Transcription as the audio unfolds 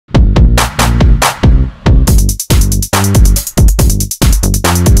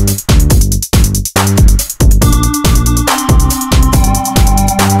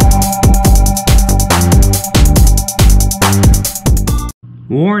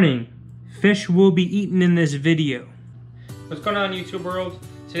Warning, fish will be eaten in this video. What's going on, YouTube world?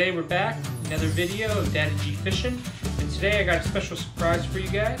 Today we're back, another video of Daddy G Fishing, and today I got a special surprise for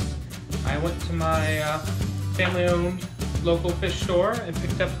you guys. I went to my family-owned local fish store and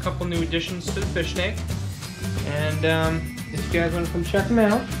picked up a couple new additions to the fish tank. And if you guys want to come check them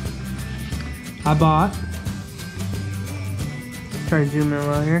out, I bought, try to zoom in a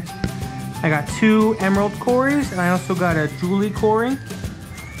little here. I got 2 emerald cories, and I also got a Julie cory.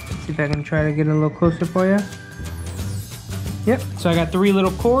 See if I can try to get a little closer for you. Yep, so I got 3 little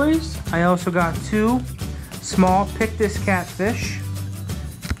cories. I also got 2 small Pictus catfish.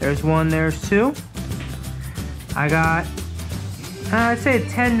 There's 1, there's 2. I got, I'd say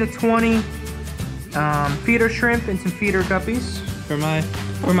 10 to 20 feeder shrimp and some feeder guppies for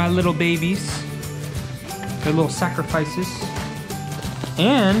my little babies. They're little sacrifices.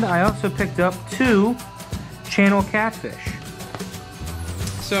 And I also picked up 2 channel catfish.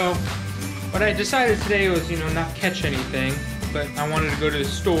 So what I decided today was, not catch anything, but I wanted to go to the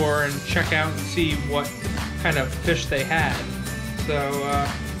store and check out and see what kind of fish they had. So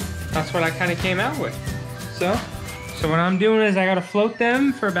that's what I kind of came out with. So what I'm doing is I gotta float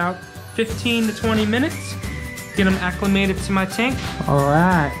them for about 15 to 20 minutes, get them acclimated to my tank. All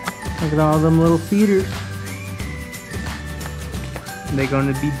right, look at all them little feeders. They're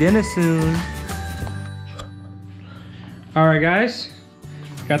gonna be dinner soon. All right, guys,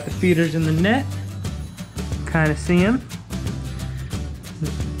 got the feeders in the net. Kind of see them.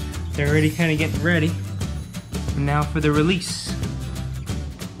 They're already kind of getting ready. And now for the release.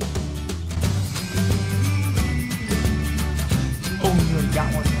 Oh, you already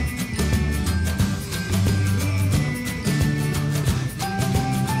got one.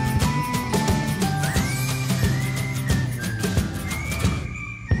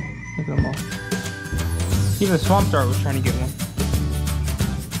 Look at them all. Even the swamp dart was trying to get one.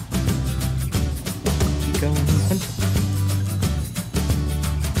 Keep going, hunting.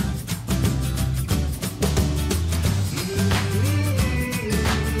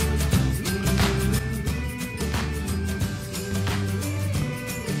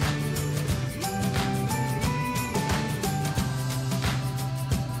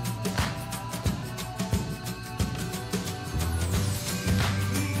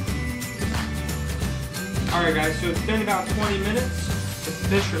 Alright guys, so it's been about 20 minutes. The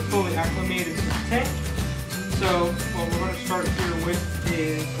fish are fully acclimated to the tank. So what we're going to start here with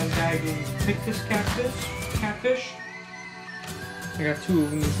is unbagging Pictus catfish. I got 2 of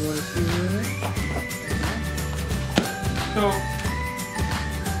them if you want to see them. So,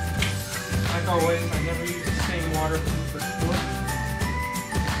 like always, I never use the same water from the first store.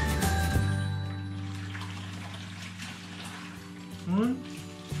 One.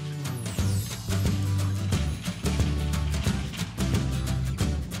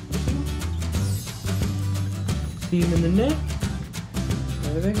 See them in the net.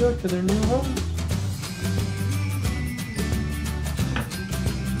 There they go to their new home.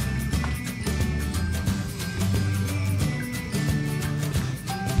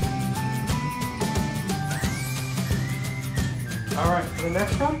 Alright, for the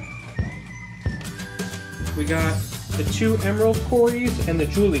next one, we got the 2 emerald cories and the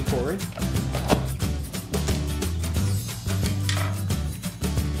Julie cory.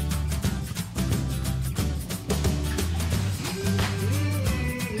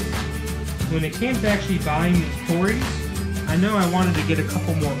 When it came to actually buying these cories, I know I wanted to get a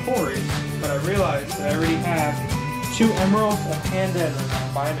couple more cories, but I realized that I already have 2 emeralds, a panda, and an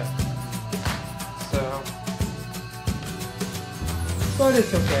albino. So, but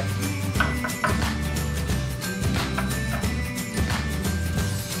it's okay.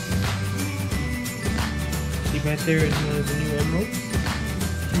 See right there is one of the new emeralds.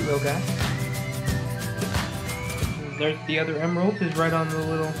 Cute little guy. And there's the other emerald is right on the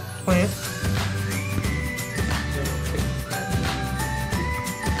little plant.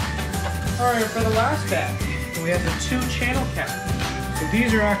 Alright, for the last batch, we have the 2 channel catfish. So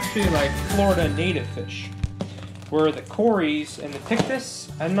these are actually like Florida native fish. Where the cories and the Pictus,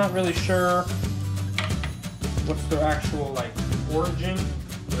 I'm not really sure what's their actual origin,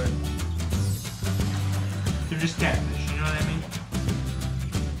 but they're just catfish, you know what I mean?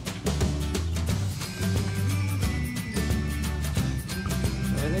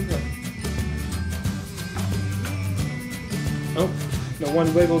 There they go. Oh. The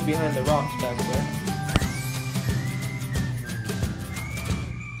one wiggled behind the rocks back there.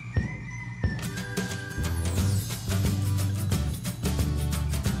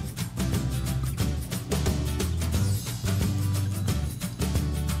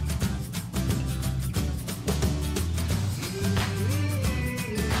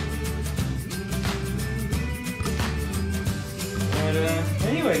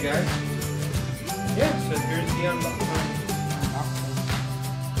 anyway, guys, yeah, so here's the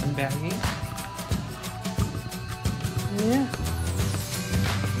unbagging. Yeah.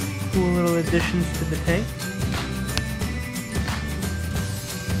 Cool little additions to the tank.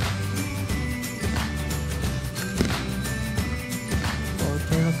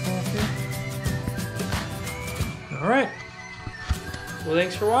 Alright. Well,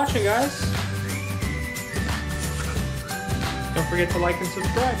 thanks for watching, guys. Don't forget to like and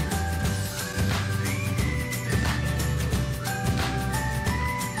subscribe.